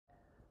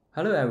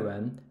Hello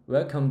everyone,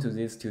 welcome to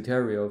this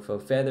tutorial for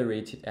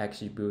Federated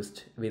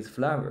XGBoost with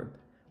Flower.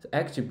 The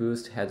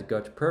XGBoost has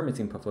got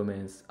promising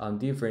performance on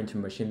different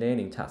machine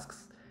learning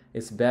tasks,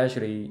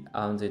 especially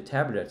on the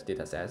tablet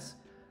datasets.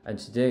 And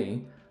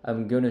today,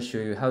 I'm going to show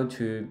you how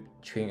to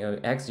train an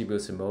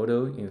XGBoost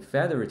model in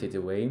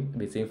federated way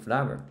within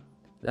Flower.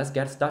 Let's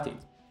get started.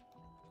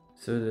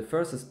 So the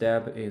first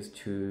step is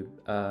to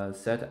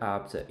set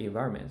up the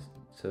environment.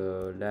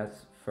 So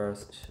let's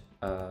first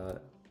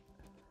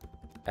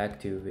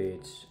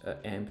activate an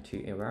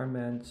empty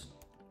environment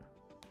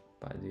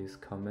by this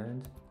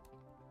command.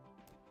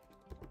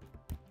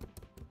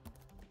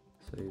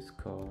 So it's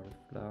called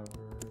Flower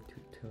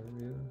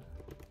tutorial.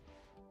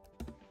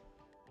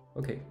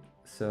 Okay,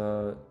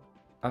 so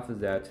after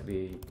that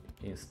we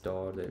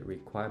install the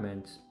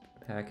requirement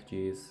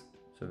packages.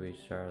 So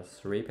which are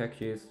 3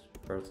 packages.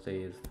 First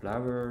is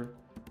Flower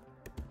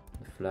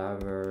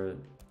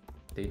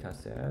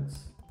datasets,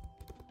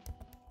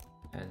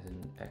 and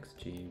then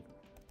XGBoost.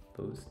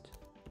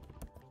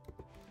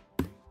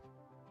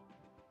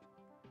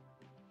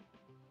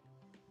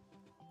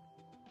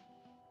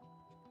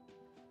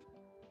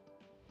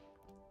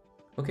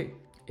 Okay,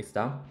 it's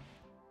done.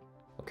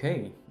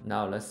 Okay,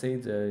 now let's see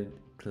the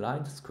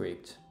client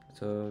script.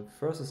 So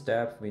first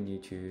step, we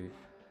need to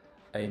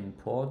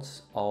import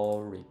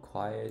all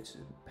required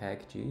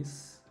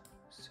packages.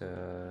 So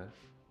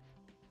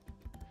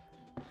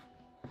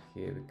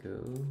here we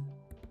go.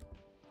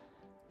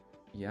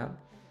 Yeah,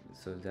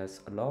 so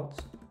that's a lot.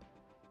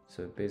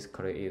 So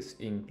basically it's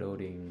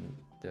including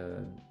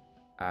the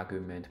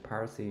argument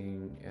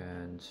parsing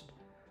and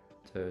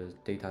the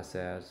data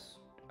sets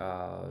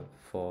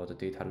for the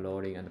data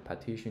loading and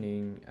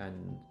partitioning,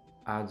 and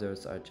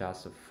others are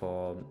just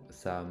for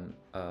some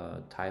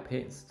type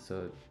hits,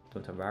 so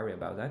don't worry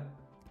about that.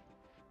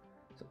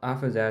 So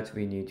after that,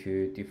 we need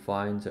to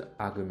define the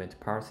argument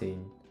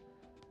parsing.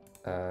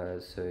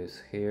 So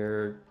it's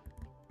here.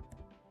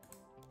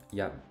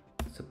 Yeah,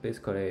 so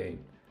basically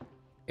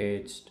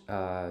it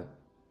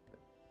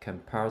can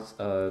parse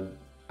an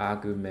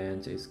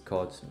argument is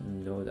called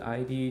node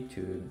ID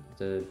to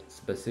the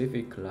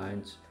specific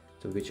client,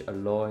 so which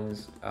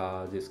allows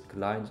this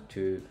client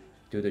to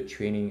do the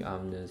training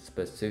on the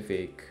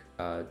specific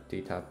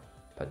data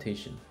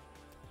partition.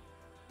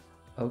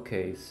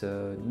 Okay,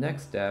 so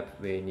next step,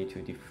 we need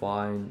to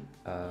define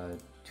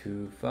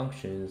 2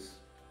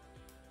 functions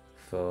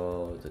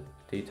for the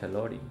data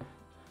loading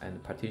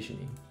and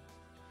partitioning.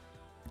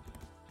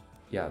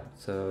 Yeah,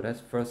 so let's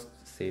first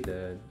see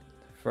the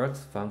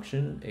first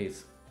function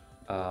is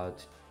to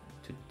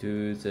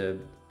do the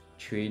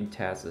train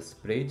test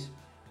split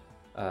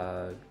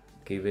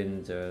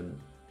given the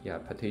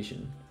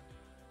partition,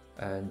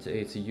 and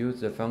it's use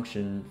the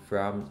function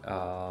from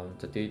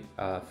the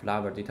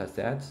Flower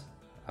dataset,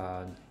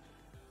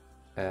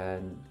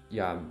 and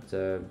yeah,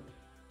 the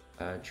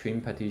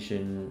train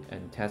partition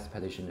and test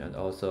partition, and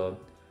also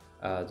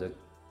the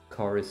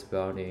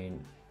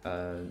corresponding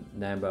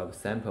number of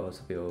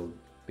samples will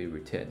be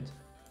returned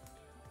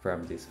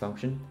from this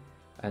function.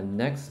 And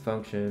next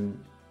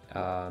function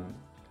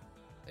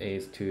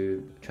is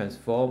to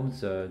transform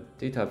the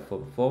data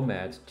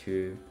format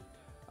to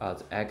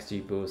the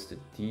XGBoost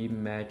D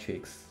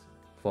matrix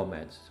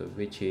format, so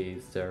which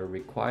is the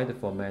required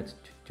format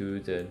to do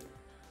the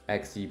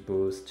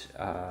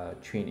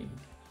XGBoost training.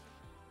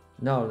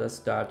 Now let's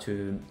start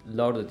to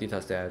load the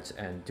dataset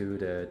and do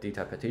the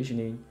data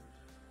partitioning.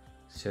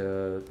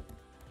 So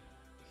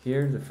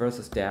here the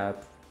first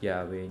step,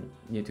 we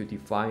need to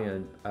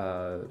define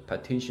a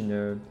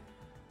partitioner.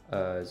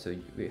 So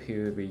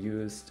here we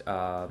used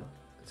the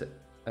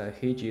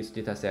Hedges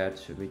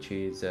dataset, which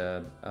is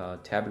a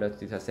tablet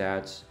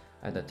dataset,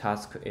 and the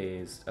task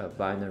is a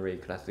binary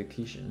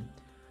classification.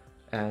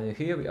 And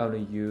here we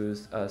only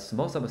use a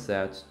small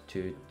subset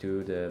to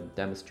do the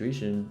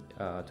demonstration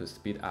to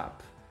speed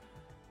up.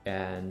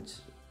 And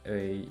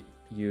we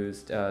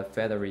used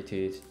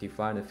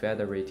defined a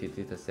federated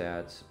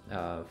dataset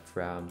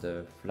from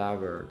the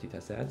Flower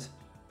dataset.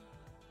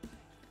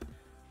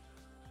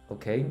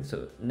 Okay,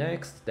 so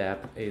next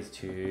step is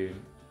to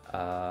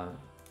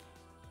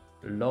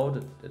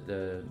load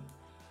the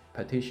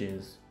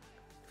partitions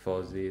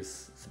for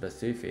these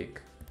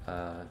specific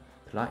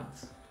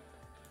clients.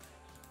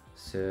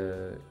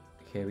 So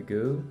here we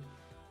go.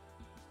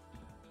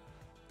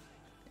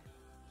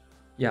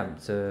 Yeah,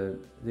 so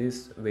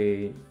this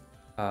we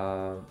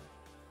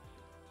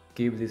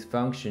give this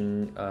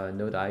function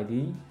node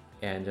ID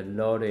and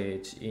load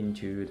it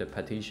into the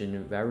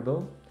partition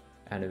variable,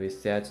 and we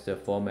set the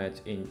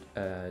format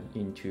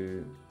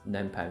into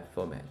numpy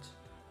format,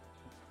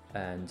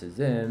 and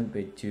then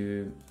we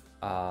do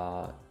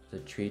the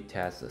tree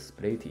test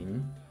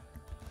splitting.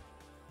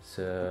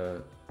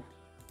 So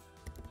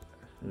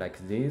like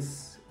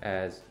this,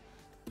 as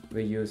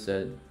we use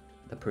the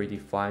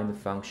predefined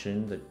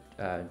function, the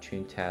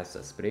tree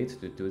test split,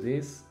 to do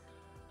this.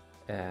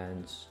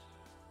 And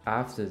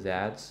after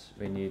that,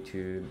 we need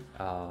to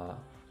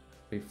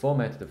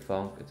reformat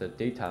the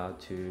data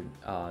to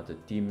the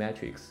D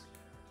matrix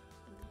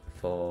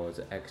for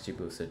the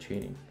XGBoost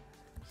training.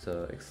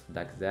 So it's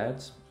like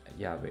that.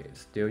 Yeah, we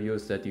still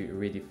use the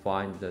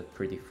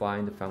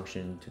predefined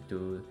function to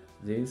do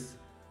this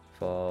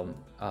for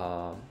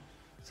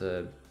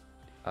the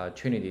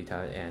training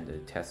data and the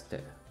test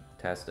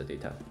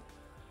data.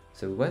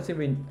 So one thing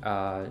we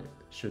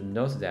should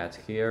note that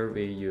here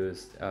we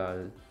use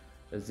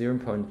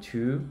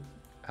 0.2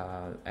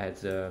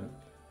 as the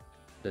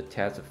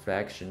test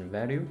fraction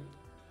value.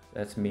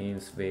 That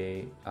means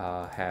we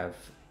have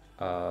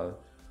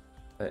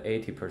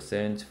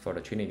 80% for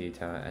the training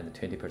data and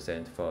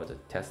 20% for the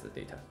test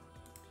data.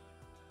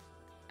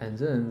 And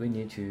then we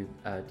need to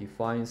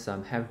define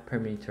some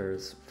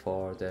hyperparameters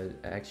for the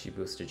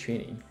XGBoost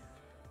training.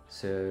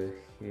 So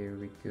here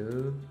we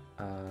go.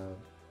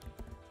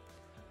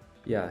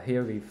 Yeah,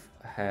 here we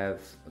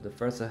have the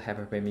first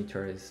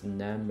hyperparameter is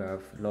number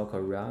of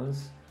local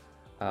runs,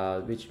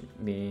 which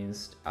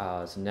means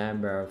the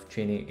number of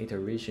training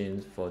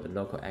iterations for the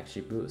local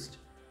XGBoost.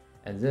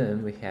 And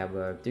then we have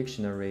a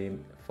dictionary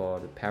for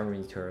the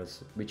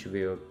parameters which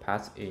will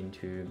pass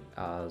into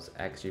the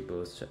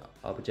XGBoost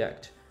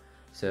object.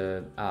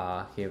 So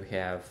here we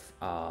have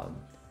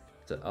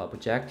the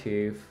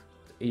objective.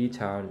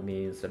 Eta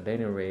means the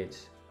linear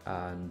rate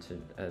and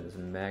the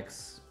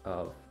max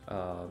of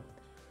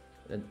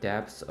the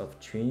depth of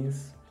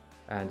trains,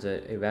 and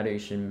the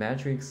evaluation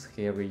metrics.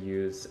 Here we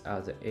use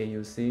the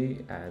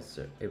AUC as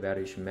the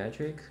evaluation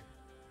metric,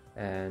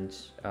 and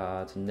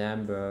the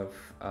number of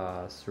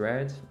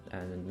threads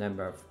and the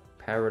number of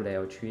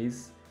parallel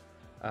trees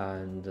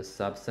and the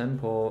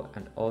subsample,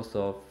 and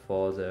also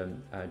for the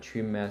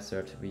tree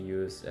method we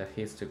use a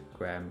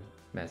histogram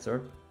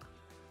method.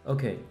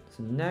 Okay,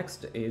 so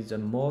next is the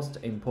most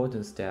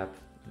important step.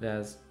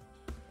 Let's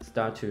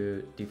start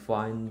to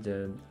define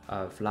the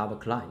Flower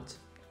client.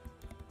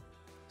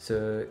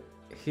 So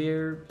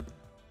here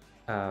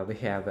we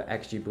have an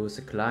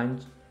XGBoost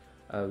client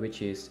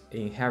which is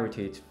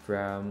inherited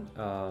from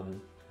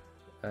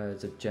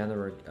the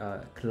general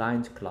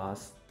client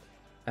class,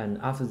 and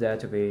after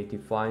that we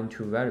define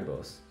two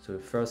variables. So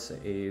first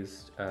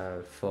is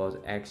for the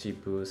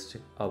XGBoost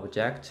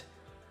object,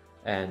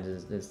 and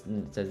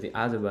the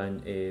other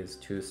one is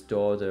to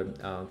store the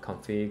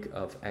config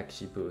of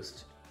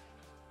XGBoost.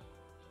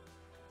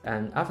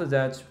 And after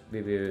that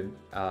we will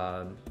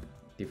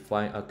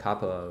define a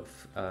couple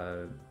of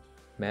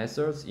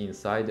methods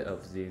inside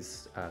of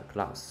this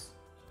class.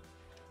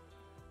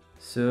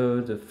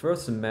 So the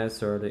first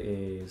method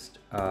is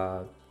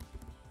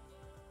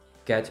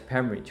get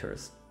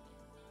parameters.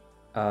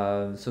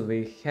 So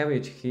we have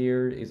it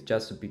here is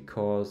just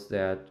because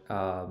that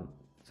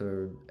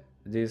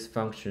this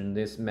function,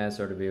 this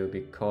method will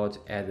be called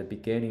at the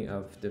beginning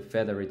of the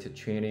federated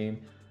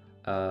training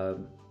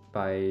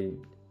by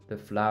the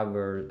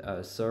Flower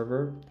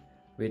server,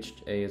 which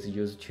is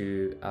used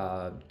to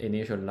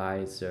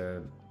initialize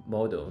the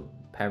model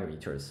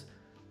parameters.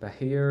 But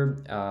here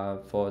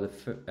for the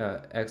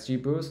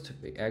XGBoost,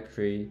 we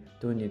actually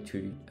don't need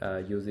to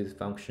use this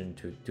function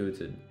to do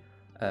the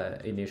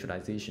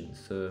initialization.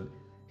 So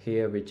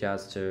here we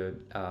just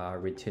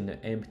return an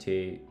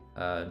empty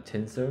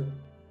tensor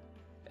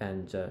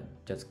and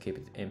just keep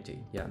it empty.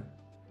 Yeah.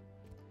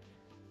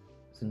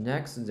 So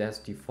next, let's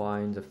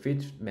define the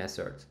fit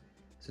method.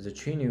 So the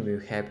training will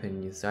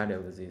happen inside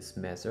of this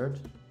method.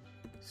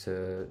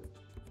 So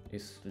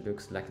it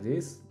looks like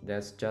this.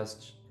 Let's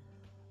just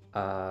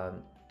go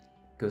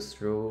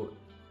through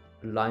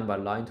line by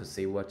line to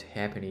see what's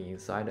happening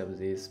inside of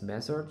this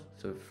method.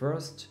 So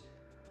first,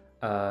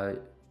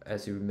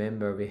 as you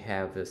remember, we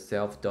have the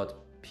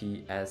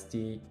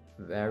self.psd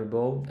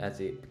variable at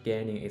the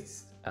beginning.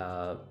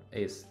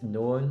 Is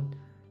known.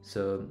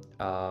 So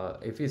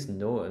if it's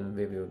known,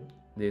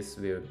 this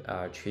will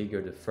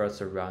trigger the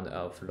first round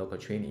of local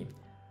training.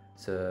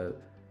 So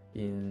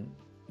in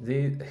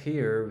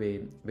here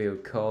we will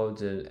call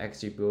the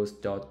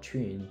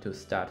XGBoost.train to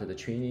start the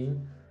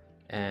training,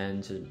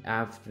 and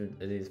after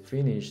it is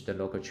finished the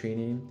local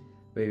training,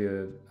 we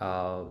will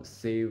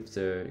save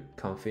the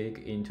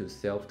config into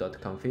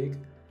self.config,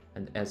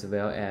 and as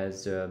well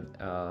as the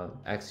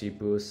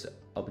XGBoost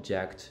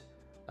object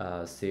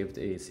saved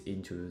is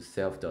into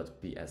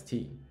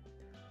self.bst.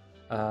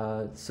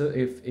 So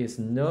if it's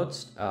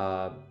not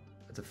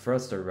the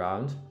first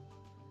round,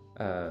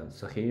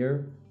 so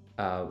here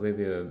we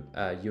will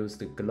use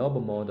the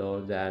global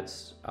model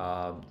that's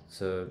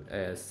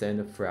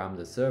sent from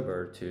the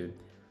server to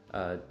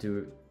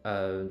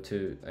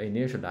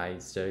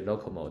initialize the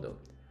local model.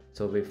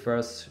 So we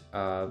first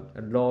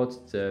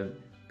load the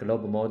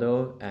global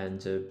model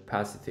and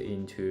pass it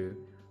into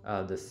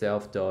the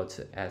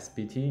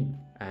self.sbt,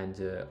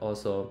 and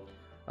also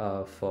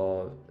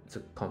for the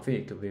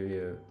config we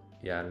will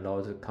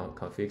load the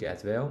config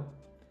as well.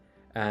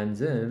 And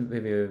then we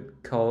will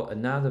call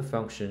another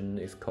function,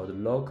 is called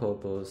local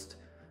boost.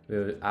 We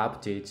will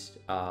update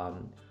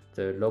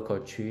the local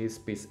trees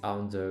based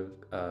on the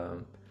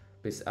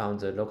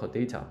local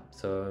data.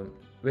 So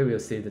we will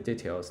see the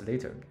details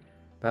later.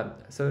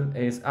 But so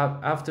it's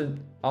after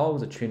all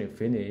the training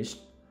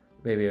finished,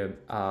 we will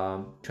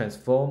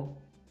transform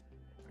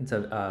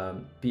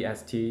the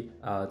BST,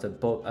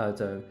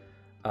 the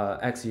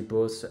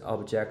XGBoost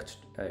object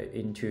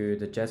into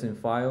the JSON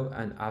file,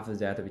 and after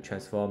that we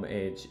transform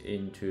it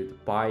into the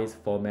byte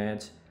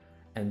format,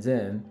 and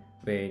then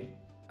we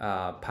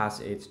pass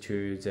it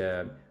to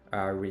the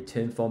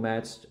return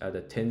format,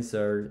 the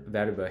tensor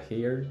variable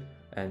here,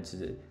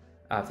 and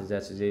after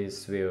that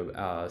this will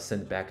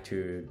send back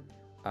to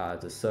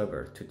the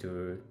server to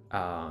do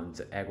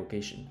the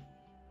aggregation.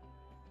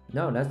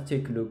 Now let's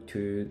take a look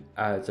to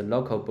the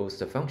local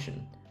boost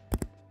function.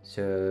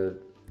 So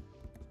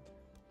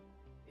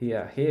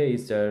here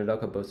is the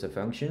local boost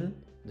function.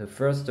 The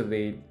first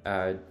we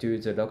do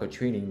the local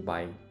training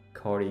by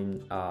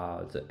calling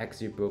the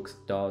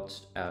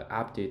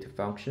XGBoost.update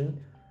function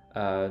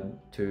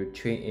to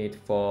train it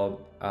for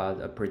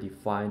a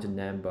predefined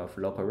number of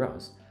local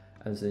rounds.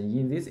 And then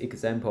in this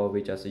example,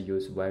 we just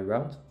use one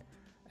round.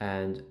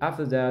 And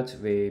after that,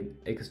 we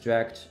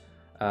extract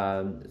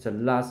the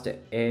last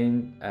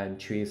n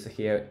trees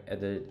here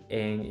at the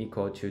n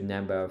equal to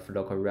number of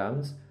local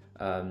rounds.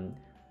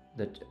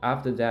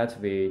 After that,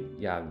 we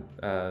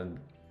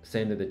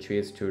send the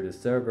trees to the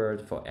server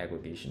for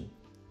aggregation.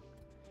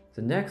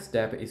 The next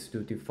step is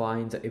to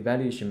define the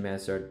evaluation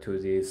method to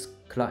these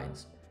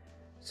clients.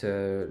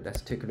 So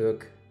let's take a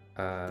look.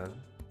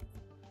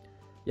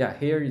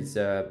 Here is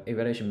the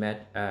evaluation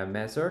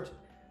method.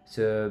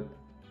 So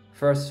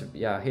first,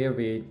 here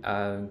we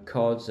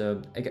call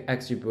the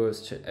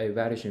XGBoost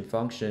evaluation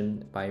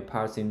function by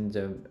parsing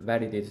the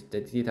validated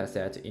data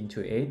set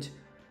into it.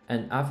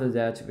 And after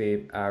that,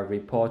 we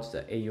report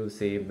the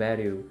AUC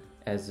value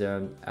as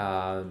the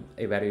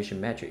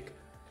evaluation metric.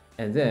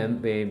 And then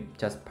we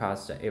just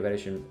pass the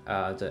evaluation,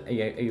 the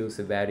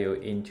AUC value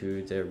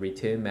into the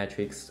return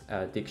metrics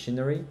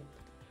dictionary.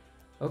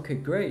 Okay,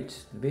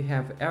 great. We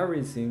have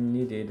everything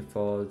needed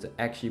for the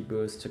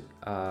XGBoost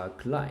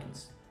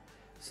clients.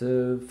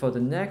 So for the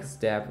next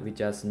step, we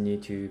just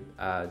need to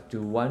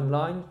do one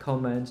line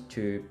command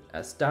to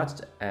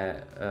start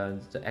the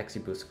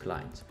XGBoost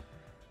client.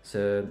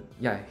 So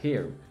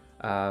here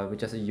we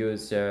just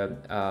use the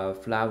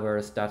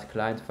flower start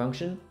client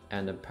function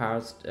and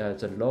pass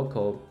the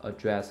local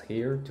address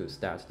here to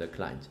start the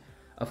client.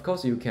 Of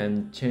course, you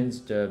can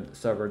change the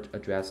server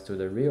address to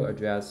the real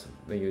address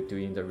when you're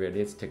doing the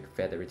realistic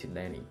federated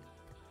learning.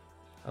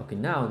 Okay,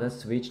 now let's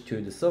switch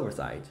to the server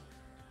side.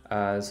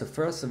 So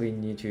first we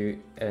need to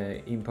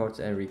import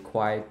and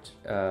require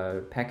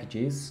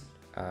packages.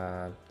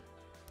 That's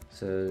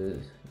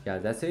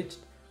it.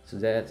 So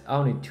that's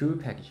only two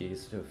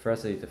packages. The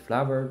first is the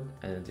flower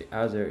and the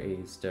other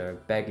is the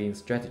bagging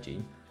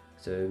strategy.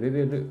 So we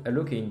will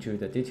look into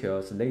the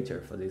details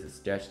later for this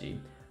strategy.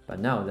 But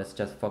now let's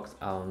just focus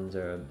on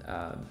the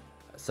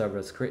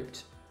server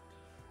script.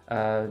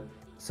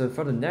 So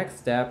for the next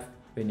step,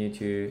 we need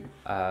to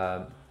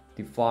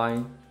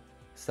define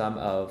some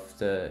of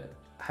the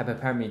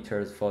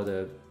hyperparameters for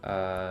the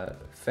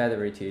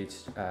federated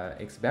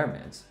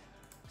experiments.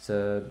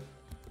 So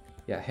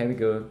here we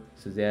go.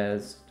 So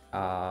there's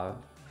 4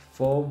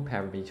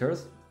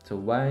 parameters. So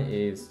one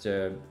is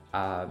the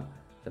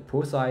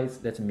pool size,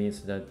 that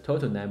means the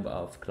total number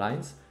of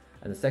clients,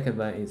 and the second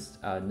one is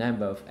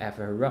number of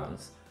effort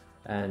rounds,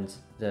 and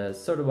the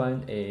third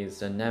one is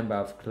the number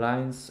of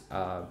clients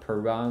per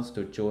rounds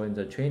to join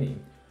the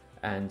training,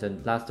 and the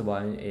last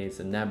one is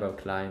the number of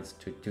clients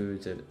to do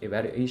the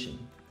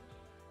evaluation.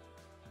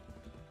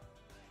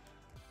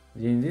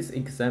 In this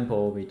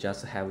example, we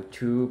just have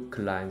 2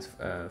 clients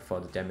for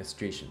the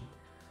demonstration.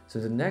 So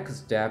the next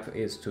step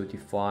is to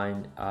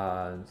define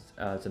a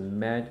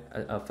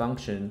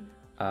function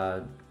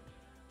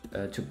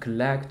to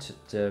collect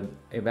the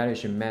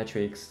evaluation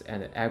metrics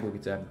and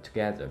aggregate them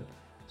together.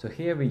 So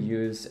here we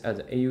use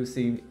the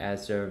AUC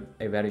as the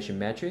evaluation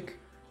metric,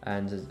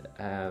 and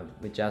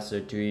we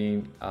just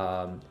doing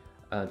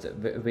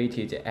the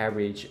weighted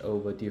average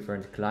over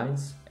different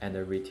clients and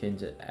retain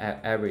the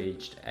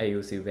averaged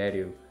AUC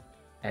value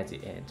at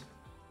the end.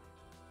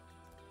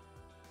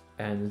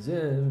 And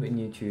then we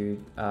need to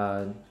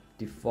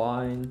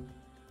define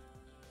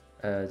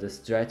the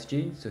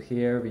strategy. So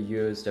here we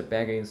use the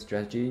bagging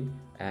strategy,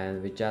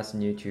 and we just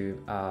need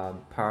to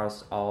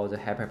parse all the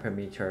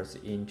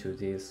hyperparameters into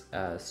this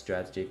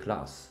strategy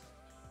class.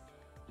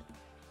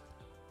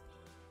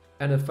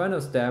 And the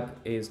final step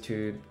is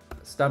to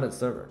start the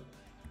server.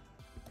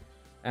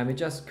 And we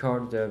just call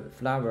the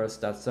flower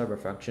start server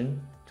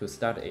function to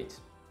start it.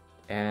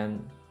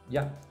 And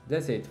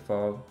that's it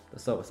for the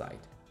server side.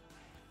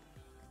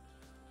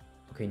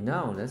 Okay,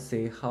 now let's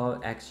see how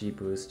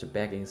XGBoost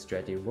bagging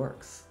strategy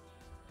works.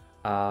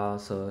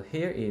 So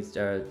here is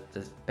the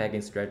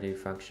bagging strategy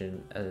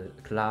function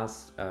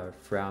class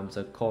from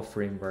the core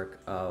framework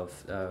of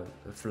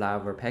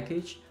flower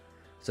package.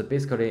 So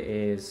basically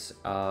is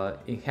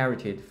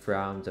inherited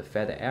from the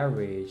Fed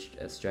average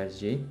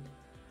strategy.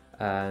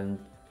 And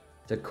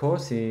the core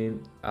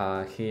theme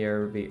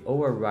here we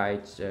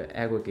override the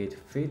aggregate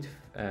fit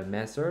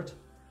method.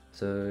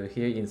 So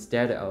here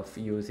instead of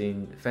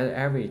using Fed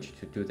average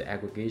to do the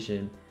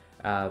aggregation,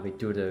 we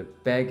do the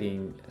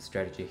bagging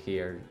strategy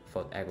here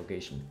for the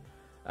aggregation.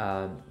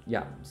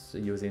 yeah, so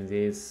using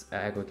this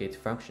aggregate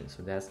function.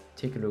 So let's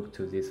take a look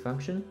to this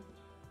function.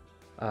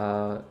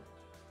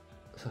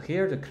 So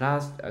here the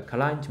class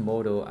client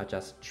model are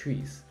just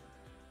trees.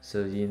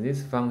 So in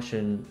this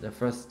function, the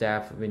first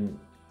step we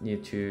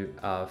need to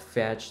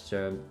fetch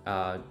the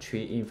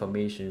tree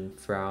information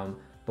from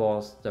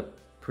both the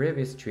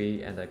previous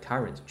tree and the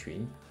current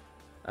tree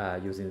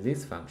using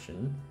this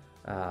function.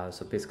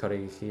 So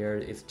basically here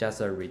it's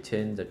just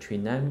return the tree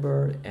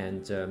number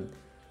and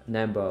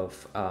number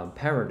of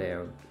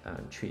parallel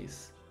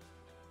trees,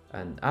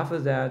 and after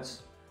that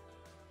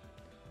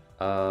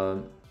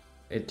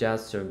it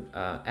just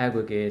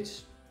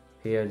aggregates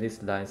here.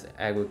 This lines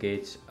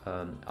aggregate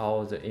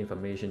all the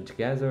information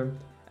together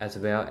as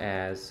well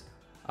as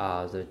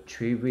the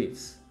tree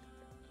widths,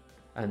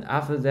 and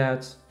after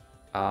that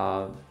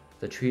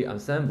the tree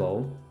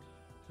ensemble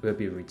will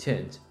be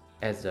returned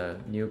as a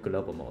new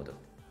global model.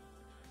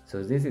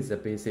 So this is the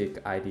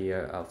basic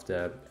idea of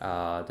the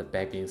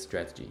backend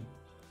strategy.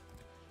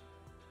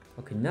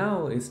 Okay,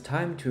 now it's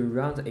time to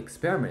run the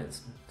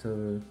experiments.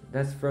 So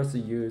let's first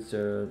use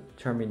the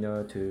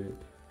terminal to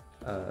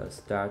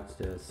start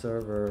the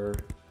server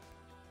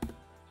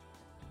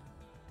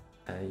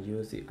and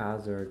use the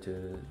other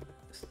to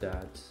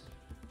start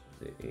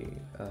the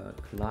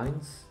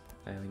clients,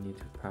 and we need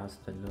to pass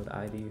the node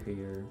ID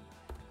here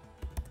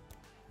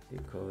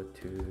equal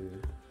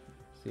to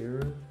 0.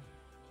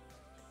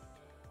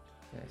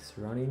 Yeah, it's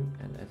running,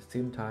 and at the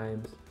same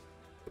time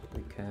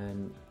we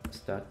can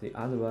start the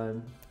other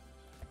one,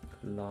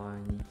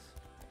 client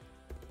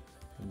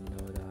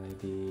node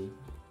ID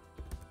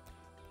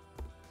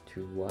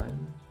to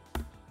 1.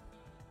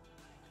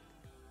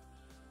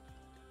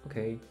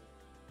 Okay.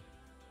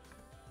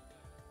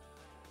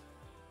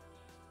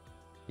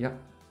 Yeah,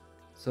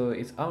 so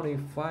it's only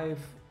 5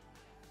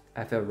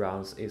 FL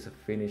rounds, is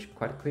finished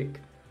quite quick.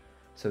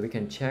 So we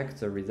can check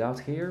the result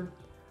here.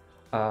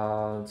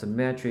 The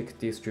metric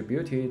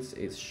distributed,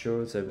 it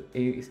shows the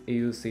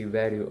AUC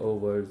value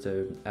over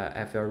the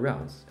FL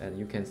rounds, and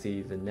you can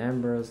see the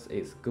numbers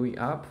is going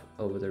up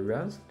over the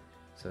rounds,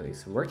 so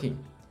it's working.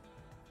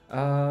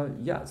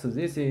 Yeah, so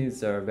this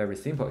is a very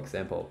simple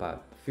example,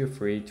 but feel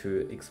free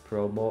to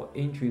explore more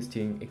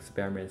interesting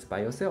experiments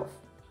by yourself.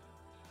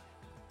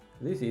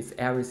 This is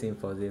everything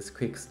for this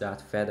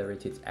Quickstart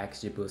Federated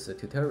XGBoost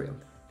tutorial.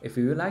 If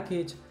you like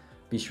it,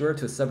 be sure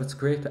to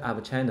subscribe to our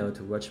channel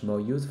to watch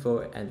more useful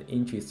and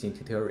interesting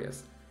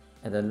tutorials.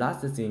 And the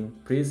last thing,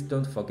 please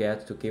don't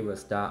forget to give a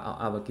star on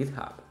our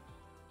GitHub.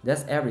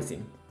 That's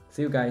everything.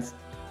 See you guys!